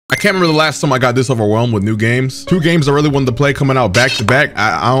I can't remember the last time I got this overwhelmed with new games. 2 games I really wanted to play coming out back to back.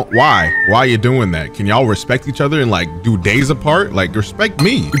 I don't, why are you doing that? Can y'all respect each other and like do days apart? Like respect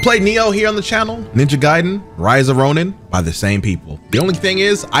me. We played Neo here on the channel, Ninja Gaiden, Rise of Ronin by the same people. The only thing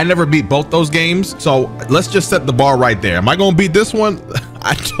is I never beat both those games. So let's just set the bar right there. Am I gonna beat this one?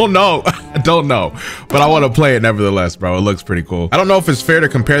 I don't know. I don't know, but I want to play it nevertheless, bro. It looks pretty cool. I don't know if it's fair to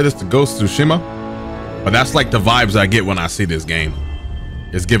compare this to Ghost of Tsushima, but that's like the vibes I get when I see this game.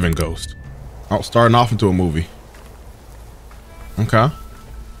 It's giving Ghost. Oh, starting off into a movie. Okay.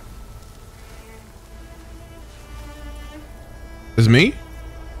 It's me?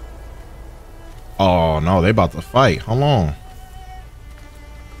 Oh no, they about to fight. Hold on.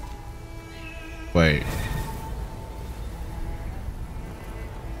 Wait.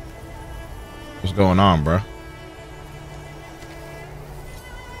 What's going on, bro?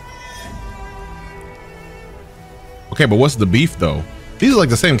 Okay, but what's the beef though? These are like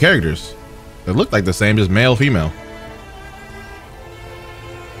the same characters. They look like the same, just male, female.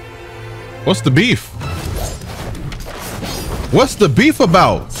 What's the beef? What's the beef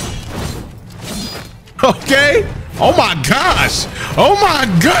about? Okay. Oh my gosh. Oh my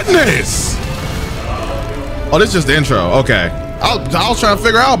goodness. Oh, this is just the intro. Okay. I was trying to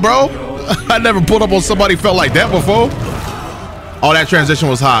figure out, bro. I never pulled up on somebody felt like that before. Oh, that transition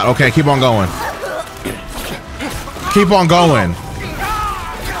was hot. Okay, keep on going. Keep on going.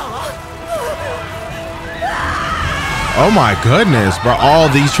 Oh my goodness, bro. All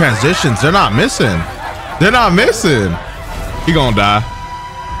these transitions, they're not missing. They're not missing. He gonna die.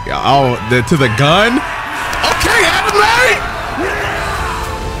 Yeah, oh, to the gun. Okay, anime.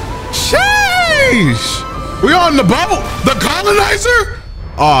 Sheesh. We on the boat. The colonizer?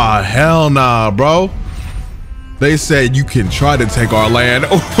 Oh, hell nah, bro. They said you can try to take our land.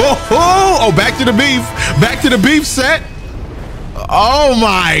 Oh, back to the beef. Back to the beef set. Oh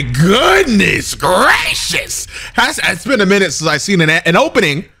my goodness gracious. It's been a minute since I've seen an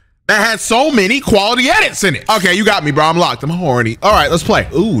opening that had so many quality edits in it. Okay, you got me, bro. I'm locked. I'm horny. All right, let's play.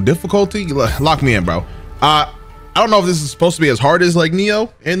 Ooh, difficulty. Lock me in, bro. I don't know if this is supposed to be as hard as like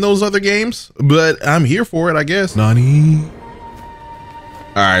Neo in those other games, but I'm here for it, I guess. Nani?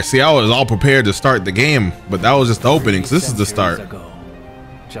 All right, see, I was all prepared to start the game, but that was just the opening, so this is the start.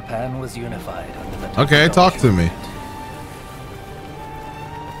 Japan was unified under the okay, talk to me.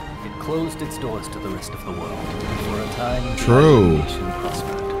 It closed its doors to the rest of the world for a time. True.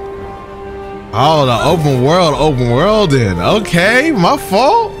 Oh, the open world in. Okay, my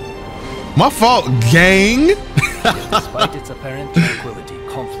fault. My fault, gang. Despite its apparent tranquility,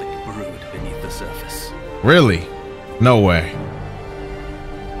 conflict brewed beneath the surface. Really? No way.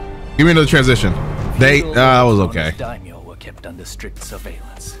 Give me another transition. That was okay. Daimyo were kept under strict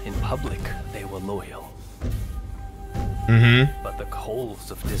surveillance. In public, they were loyal. But the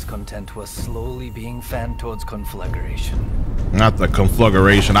coals of discontent were slowly being fanned towards conflagration. Not the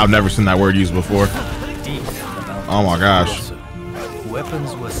conflagration. I've never seen that word used before. Oh my gosh.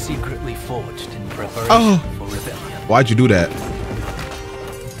 Weapons were secretly forged in preparation for rebellion. Why'd you do that?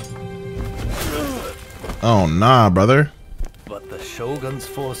 Oh nah, brother. But the Shogun's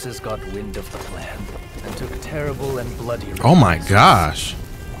forces got wind of the plan and took terrible and bloody revenge. Oh my gosh.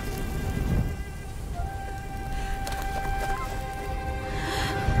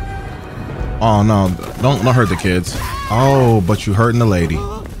 Oh no, don't hurt the kids. Oh, but you hurting the lady.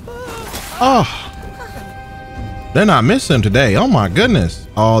 Oh. They're not missing today. Oh my goodness.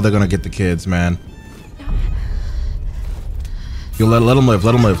 Oh, they're gonna get the kids, man. You let them live,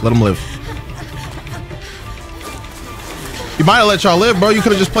 let them live, let them live. You might have let y'all live, bro. You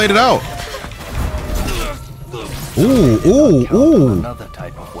could have just played it out. Ooh. Another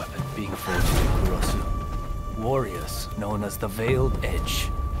type of weapon being forged in Kurosu. Warriors known as the Veiled Edge.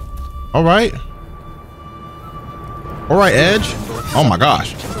 All right, Edge. Oh my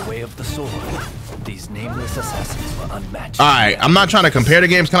gosh. In the way of the sword, these nameless assassins were unmatched. All right, I'm not trying to compare the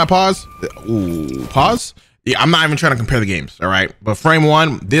games. Can I pause? Ooh, pause. Yeah, I'm not even trying to compare the games. All right, but frame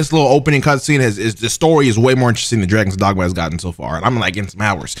one, this little opening cutscene is the story is way more interesting than Dragon's Dogma has gotten so far, and I'm like in some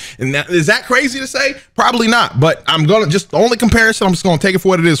hours. And is that crazy to say? Probably not. But I'm gonna just the only comparison. I'm just gonna take it for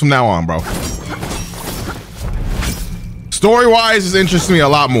what it is from now on, bro. Story-wise, this interests me a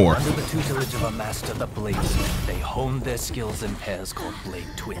lot more. Under the tutelage of a master, the Bladesmith, they honed their skills in pairs called Blade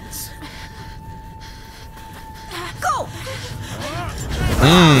Twins. Go!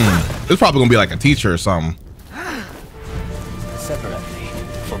 It's probably gonna be like a teacher or something. Separately,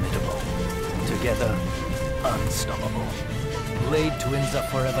 formidable. Together, unstoppable. Blade Twins are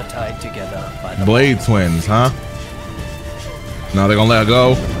forever tied together by the Blade Twins, huh? No, they're gonna let it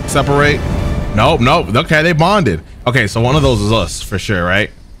go. Separate. Nope. Okay, they bonded. Okay, so one of those is us for sure,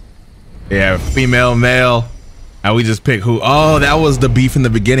 right? Yeah, female, male. And we just pick who. Oh, that was the beef in the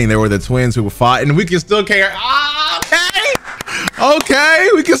beginning. They were the twins who fought, and we can still care. Okay,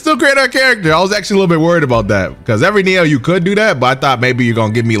 we can still create our character. I was actually a little bit worried about that because every Neo you could do that, but I thought maybe you're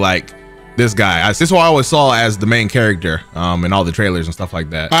gonna give me like this guy. This is what I always saw as the main character in all the trailers and stuff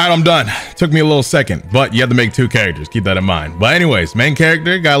like that. All right, I'm done. Took me a little second, but you have to make 2 characters. Keep that in mind. But anyways, main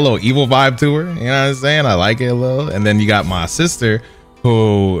character got a little evil vibe to her. You know what I'm saying? I like it a little. And then you got my sister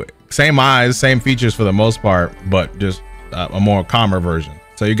who same eyes, same features for the most part, but just a more calmer version.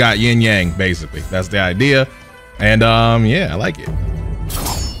 So you got yin yang, basically. That's the idea. And yeah, I like it.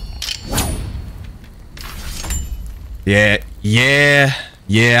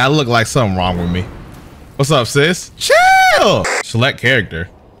 Yeah, I look like something wrong with me. What's up, sis? Chill. Select character.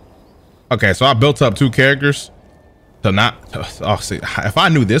 Okay, so I built up 2 characters to not. Oh, see, if I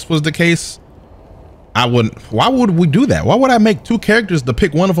knew this was the case, I wouldn't. Why would we do that? Why would I make 2 characters to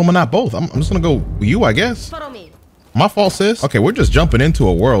pick one of them and not both? I'm just gonna go with you, I guess. Follow me. My fault, sis. Okay, we're just jumping into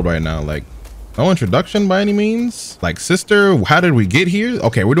a world right now. Like, no introduction by any means. Like, sister, how did we get here?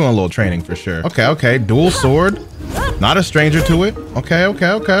 Okay, we're doing a little training for sure. Okay, dual sword. Not a stranger to it. Okay.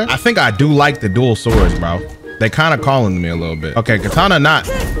 I think I do like the dual swords, bro. They kind of calling to me a little bit. Okay, katana not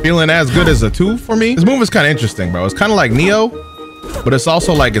feeling as good as a 2 for me. This move is kind of interesting, bro. It's kind of like Neo, but it's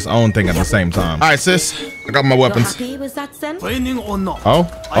also like its own thing at the same time. All right, sis, I got my weapons. Happy with that, Sen?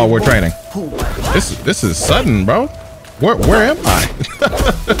 Oh, we're training. This is sudden, bro. Where am I?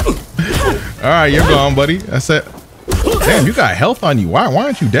 All right, you're gone, buddy. That's it. Damn, you got health on you. Why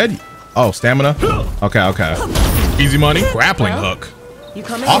aren't you dead? Oh, stamina. Okay. Easy money. Grappling hook. You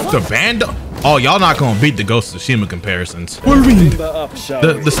coming? Off the band. Oh, y'all not gonna beat the Ghost of Tsushima comparisons. What do you mean?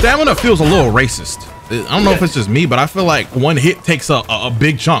 The stamina feels a little racist. I don't know if it's just me, but I feel like one hit takes a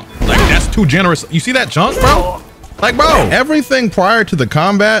big chunk. Like, that's too generous. You see that chunk, bro? Like, bro, everything prior to the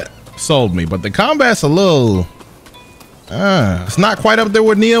combat sold me, but the combat's a little. It's not quite up there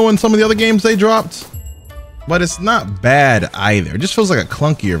with Neo and some of the other games they dropped, but it's not bad either. It just feels like a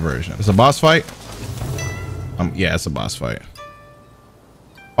clunkier version. It's a boss fight. Yeah, it's a boss fight.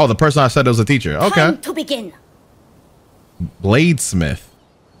 Oh, the person I said was a teacher. Okay. Time to begin. Bladesmith.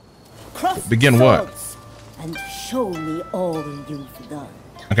 Cross Begin what? And show me all you've done.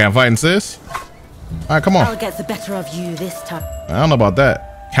 Okay, I'm fighting sis. All right, come on. I'll get the better of you this time. I don't know about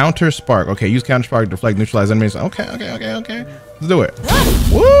that. Counter spark. Okay, use counter spark to deflect, neutralize enemies. Okay. Let's do it.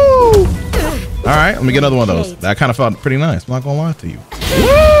 Woo! All right, let me get another one of those. That kind of felt pretty nice. I'm not gonna lie to you.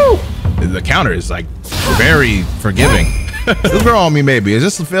 Woo! The counter is like very forgiving. This girl on me, maybe. It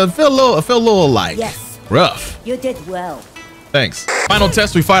just feel a little like rough. You did well. Thanks. Final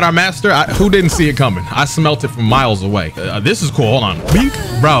test. We fight our master. Who didn't see it coming? I smelt it from miles away. This is cool. Hold on,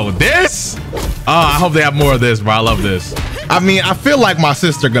 bro. This. I hope they have more of this, bro. I love this. I mean, I feel like my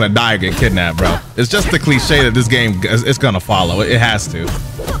sister gonna die or get kidnapped, bro. It's just the cliche that this game it's gonna follow. It has to.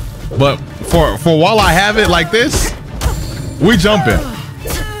 But for while I have it like this, we jumping.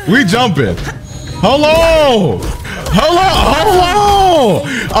 Hello.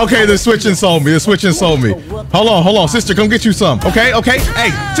 Okay, the switching sold me. Hold on, sister, come get you some. Okay.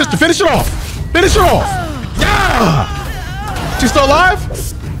 Hey, sister, finish it off. Yeah. She still alive?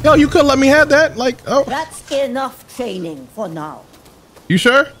 Yo, you could let me have that. Like, oh. That's enough training for now. You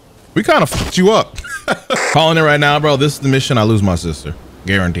sure? We kind of fucked you up. Calling it right now, bro. This is the mission. I lose my sister.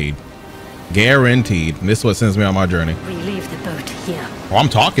 Guaranteed. This is what sends me on my journey. We leave the boat here. Oh, I'm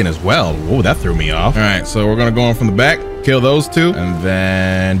talking as well. Oh, that threw me off. All right, so we're gonna go in from the back, kill those 2, and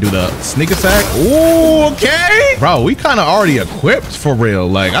then do the sneak attack. Ooh, okay. Bro, we kind of already equipped for real.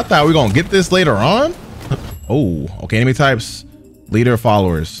 Like, I thought we were gonna get this later on. Oh, okay, enemy types, leader,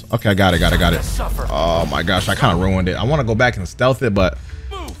 followers. Okay, I got it. Oh my gosh, I kind of ruined it. I want to go back and stealth it, but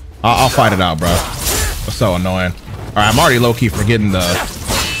I'll fight it out, bro. It's so annoying. All right, I'm already low-key forgetting the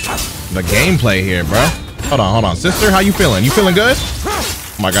gameplay here, bro. Hold on, sister, how you feeling? You feeling good?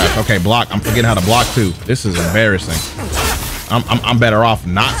 Oh my gosh. Okay, block. I'm forgetting how to block too. This is embarrassing. I'm better off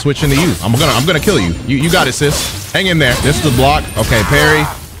not switching to you. I'm gonna kill you. You got it, sis. Hang in there. This is the block. Okay, parry.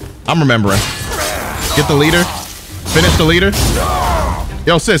 I'm remembering. Get the leader. Finish the leader.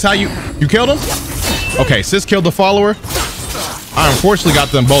 Yo, sis, how you killed him? Okay, sis killed the follower. I unfortunately got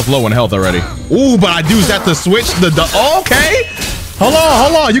them both low in health already. Ooh, but I do that to switch the okay. Hold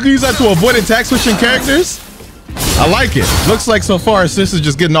on. You can use that to avoid attack switching characters. I like it. Looks like so far sis is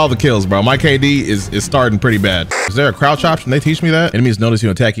just getting all the kills, bro. My KD is starting pretty bad. Is there a crouch option? They teach me that. Enemies notice you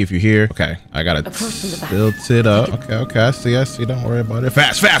attack you if you hear. Okay, I gotta tilt it up. Okay, I see. Don't worry about it.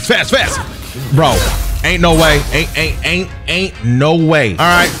 Fast. Bro, Ain't no way. Ain't no way. All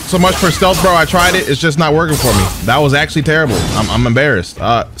right, so much for stealth, bro. I tried it. It's just not working for me. That was actually terrible. I'm embarrassed.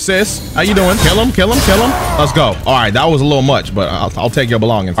 Sis, how you doing? Kill him, kill him, kill him. Let's go. All right, that was a little much, but I'll take your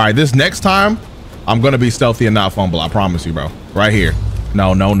belongings. All right, this next time, I'm gonna be stealthy and not fumble. I promise you, bro. Right here.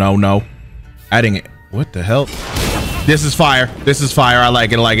 No. Adding it. What the hell? This is fire. This is fire. I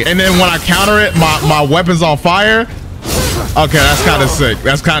like it. I like it. And then when I counter it, my weapon's on fire. Okay, that's kind of sick.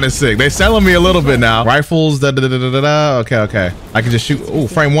 That's kind of sick. They selling me a little bit now. Rifles, Okay. I can just shoot. Oh,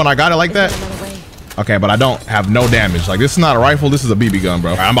 frame one. I got it like that. Okay, but I don't have no damage. Like, this is not a rifle. This is a BB gun,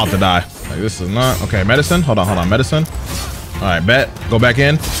 bro. All right, I'm about to die. Like, this is not. Okay, medicine. Hold on. Medicine. All right, bet. Go back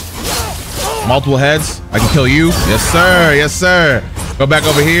in. Multiple heads. I can kill you. Yes, sir. Yes, sir. Go back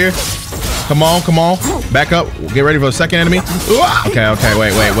over here. Come on. Back up. Get ready for the second enemy. Okay.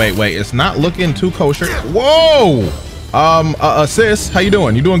 Wait. It's not looking too kosher. Whoa. Sis, how you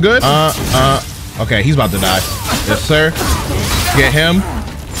doing? You doing good? Okay, he's about to die. Yes, sir. Get him.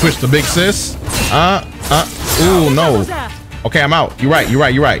 Push the big sis. Ooh, no. Okay, I'm out. You're right. You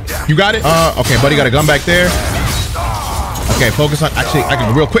got it? Okay, buddy, got a gun back there. Okay, focus on. Actually, I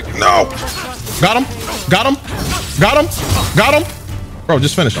can real quick. No. Got him. Bro,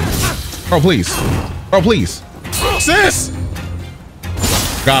 just finish him. Bro, please. Sis.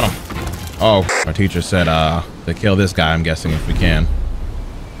 Got him. Oh, our teacher said to kill this guy, I'm guessing, if we can.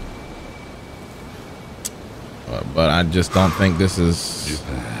 But I just don't think this is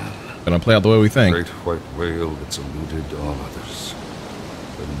Japan. Gonna play out the way we think. Great white whale that's eluded all others.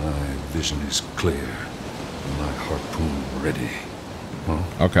 But my vision is clear. And my harpoon ready. Well,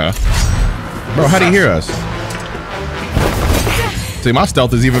 okay. Bro, how do you hear us? See, my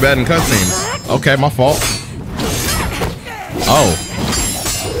stealth is even better in cutscenes. Okay, my fault. Oh.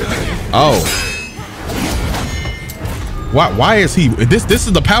 Why is he? This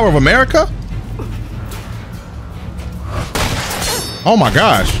is the power of America? Oh my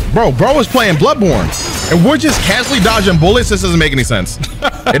gosh. Bro is playing Bloodborne. And we're just casually dodging bullets. This doesn't make any sense.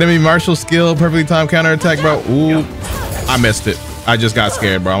 Enemy martial skill, perfectly timed counterattack, bro. Ooh, I missed it. I just got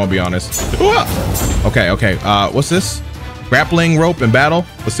scared, bro. I'm gonna be honest. Okay. What's this? Grappling rope in battle.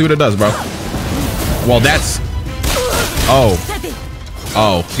 Let's see what it does, bro. Well, that's.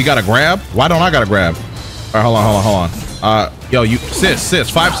 Oh, he got a grab? Why don't I got a grab? All right, hold on. Yo, you sis,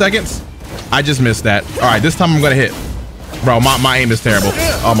 5 seconds. I just missed that. All right, this time I'm gonna hit. Bro, my aim is terrible.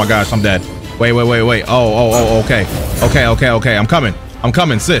 Oh my gosh, I'm dead. Wait. Oh, okay. I'm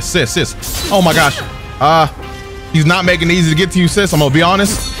coming, sis. Oh my gosh. He's not making it easy to get to you, sis. I'm gonna be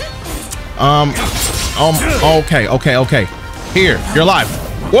honest. Okay. Here, you're alive.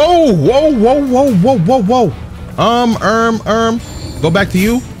 Whoa. Go back to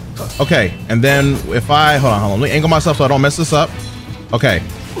you. Okay, and then if I hold on, let me angle myself so I don't mess this up. Okay,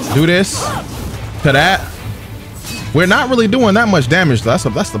 do this to that. We're not really doing that much damage. That's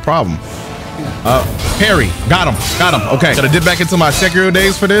the problem. Parry, got him. Okay, gotta dip back into my Sekiro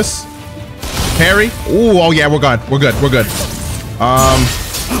days for this. Parry. Ooh, oh yeah, we're good. All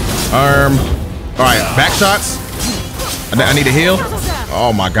right, back shots. I need a heal.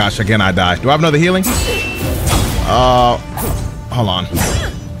 Oh my gosh, again I die. Do I have another healing? Hold on.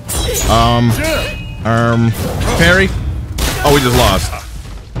 Parry. Oh, we just lost.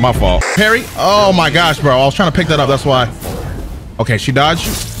 My fault. Parry. Oh my gosh, bro. I was trying to pick that up. That's why. Okay, she dodged.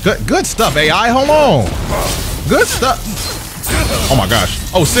 Good stuff, AI. Hold on. Good stuff. Oh my gosh.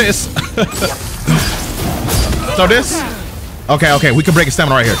 Oh, sis. So this. Okay. We can break his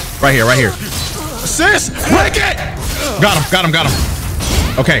stamina right here. Sis, break it. Got him.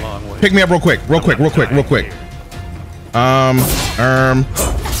 Okay, pick me up real quick.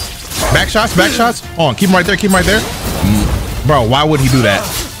 Back shots. Hold on, keep him right there. Bro, why would he do that?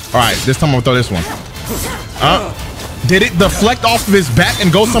 All right, this time I'm gonna throw this one. Did it deflect off of his back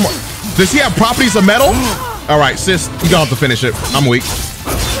and go somewhere? Does he have properties of metal? All right, sis, you gonna have to finish it. I'm weak.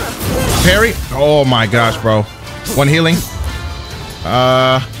 Parry. Oh my gosh, bro. One healing.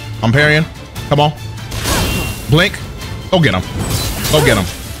 I'm parrying. Come on. Blink. Go get him. Go get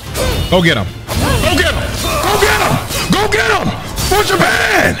him. For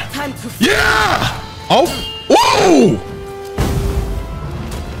Japan. Yeah. Oh. Whoa.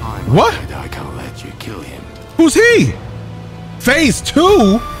 What? I can't let you kill him. Who's he? Phase 2?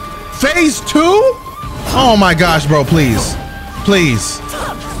 Oh my gosh, bro, please.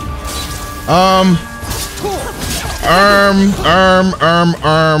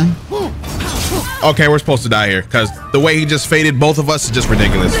 Okay, we're supposed to die here because the way he just faded both of us is just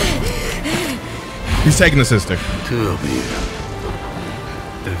ridiculous. He's taking the sister. Two of you.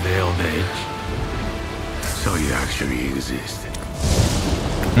 The veiled edge. So you actually exist.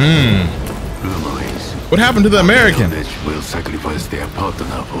 Rumor is What happened to the American? village will sacrifice their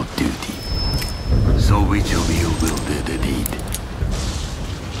partner for duty. So which of you will do the deed?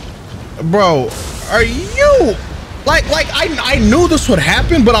 Bro, are you like I knew this would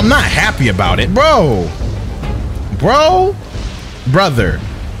happen, but I'm not happy about it, bro. Brother,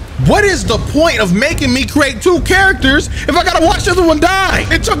 what is the point of making me create 2 characters if I gotta watch the other one die?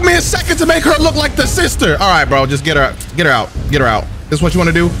 It took me a second to make her look like the sister. All right, bro, just get her out. This is what you want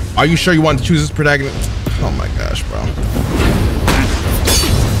to do? Are you sure you want to choose this protagonist? Oh my gosh, bro.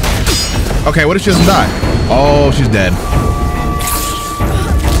 Okay, what if she doesn't die? Oh, she's dead.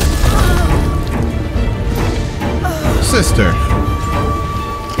 Sister.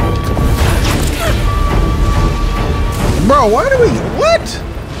 Bro, why do we, what?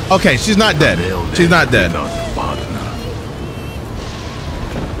 Okay, she's not dead. She's not dead.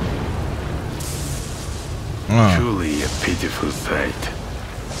 Truly a pitiful sight.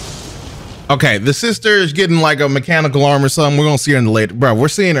 Okay, the sister is getting like a mechanical arm or something. We're gonna see her in the later. Bro, we're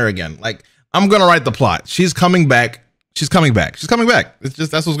seeing her again. Like, I'm gonna write the plot. She's coming back. She's coming back. It's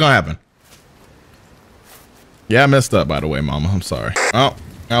just, that's what's gonna happen. Yeah, I messed up, by the way, mama. I'm sorry. Oh,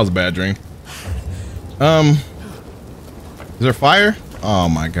 that was a bad dream. Is there fire? Oh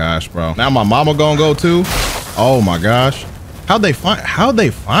my gosh, bro. Now my mama gonna go too? Oh my gosh. How'd they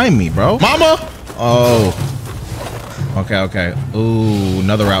find me, bro? Mama! Oh. Okay. Ooh,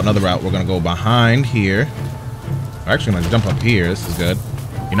 another route. We're gonna go behind here. We're actually gonna jump up here. This is good.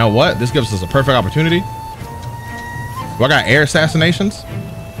 You know what? This gives us a perfect opportunity. Do I got air assassinations?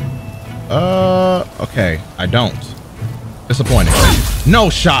 Okay, I don't. Disappointing. No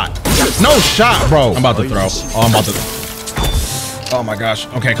shot, bro. I'm about to throw. Oh my gosh.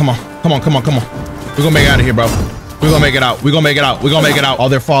 Okay, come on. We're gonna make it out of here, bro. We're gonna make it out. Oh,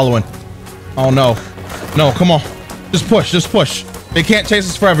 they're following. Oh no, come on. Just push. They can't chase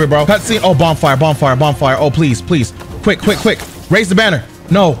us forever, bro. Cutscene. Oh, bonfire. Oh, please. Quick. Raise the banner.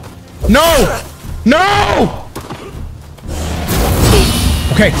 No.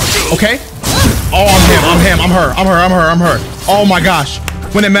 Okay. Oh, I'm her. Oh my gosh.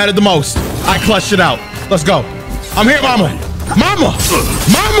 When it mattered the most, I clutched it out. Let's go. I'm here, mama.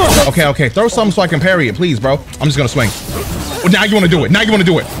 Okay. Throw something so I can parry it, please, bro. I'm just gonna swing. Now you wanna do it.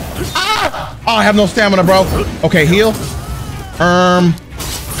 Ah! Oh, I have no stamina, bro. Okay, heal.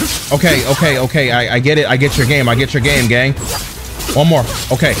 Okay. I get it. I get your game, gang. One more.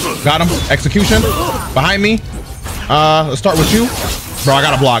 Okay, got him. Execution. Behind me. Let's start with you. Bro, I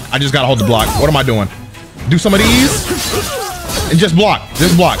gotta block. I just gotta hold the block. What am I doing? Do some of these. And just block.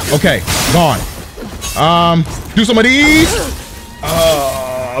 Okay, gone. Do some of these.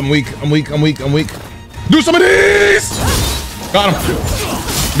 I'm weak. Do some of these.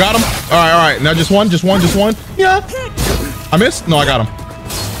 Got him. All right. Now just one. Yeah. I missed? No, I got him.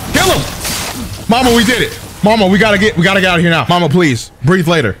 Kill him. Mama, we did it. Mama, we gotta get out of here now. Mama, please. Breathe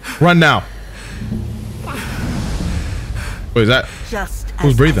later. Run now. What is that? Just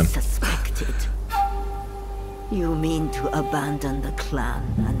Who's as breathing? I suspected. You mean to abandon the clan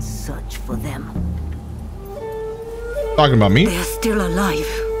and search for them? Talking about me? They're still alive.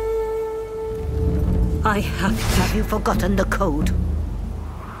 Have you forgotten the code?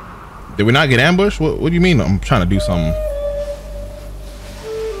 Did we not get ambushed? What do you mean? I'm trying to do something.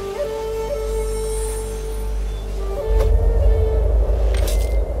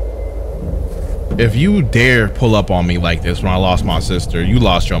 If you dare pull up on me like this when I lost my sister, you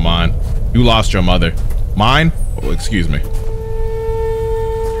lost your mind. You lost your mother. Mine? Oh, excuse me.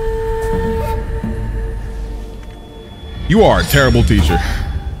 You are a terrible teacher.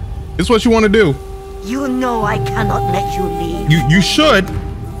 This is what you want to do. You know I cannot let you leave. You should.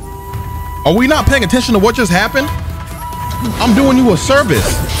 Are we not paying attention to what just happened? I'm doing you a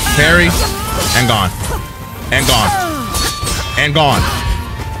service. Parry and gone. And gone. And gone.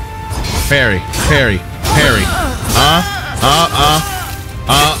 Parry.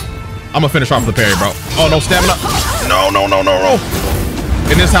 I'm gonna finish off the parry, bro. Oh, no stamina. No.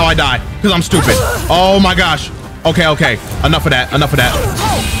 And this is how I die, because I'm stupid. Oh my gosh. Okay. Enough of that.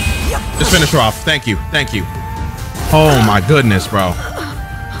 Just finish her off. Thank you. Oh my goodness, bro.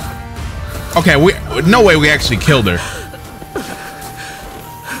 Okay, no way we actually killed her.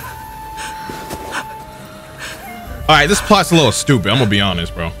 All right, this plot's a little stupid. I'm gonna be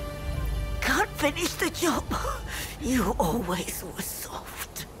honest, bro. Can't finish the job. You always were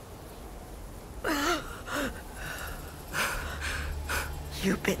soft.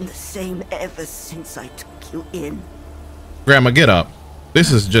 You've been the same ever since I took you in. Grandma, get up.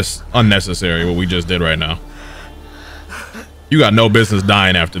 This is just unnecessary what we just did right now. You got no business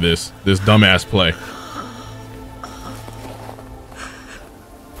dying after this dumbass play.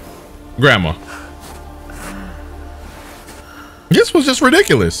 Grandma. This was just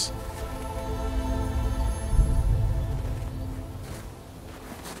ridiculous.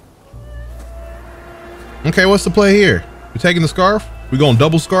 Okay, what's the play here? We taking the scarf? We going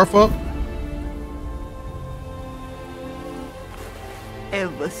double scarf up?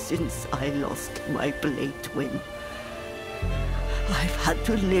 Ever since I lost my blade twin, I've had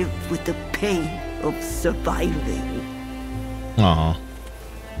to live with the pain of surviving. Uh-huh.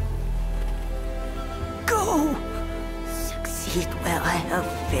 Go! Succeed where I have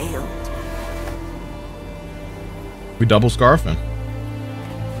failed. We double scarfing.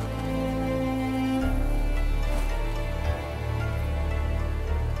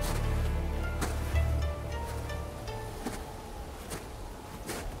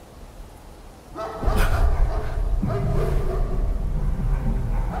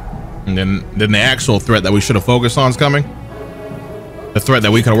 And then the actual threat that we should have focused on is coming. The threat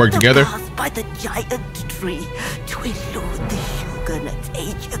that we could have worked together. By the giant tree to elude the Huguenot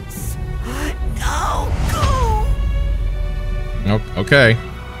agents. Now go. Okay.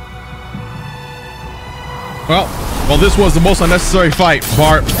 Well, this was the most unnecessary fight,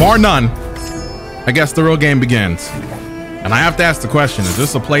 bar none. I guess the real game begins. And I have to ask the question: is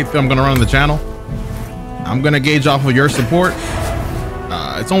this a playthrough I'm going to run on the channel? I'm going to gauge off of your support.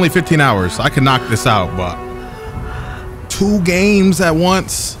 It's only 15 hours. I can knock this out, but 2 games at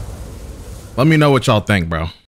once. Let me know what y'all think, bro.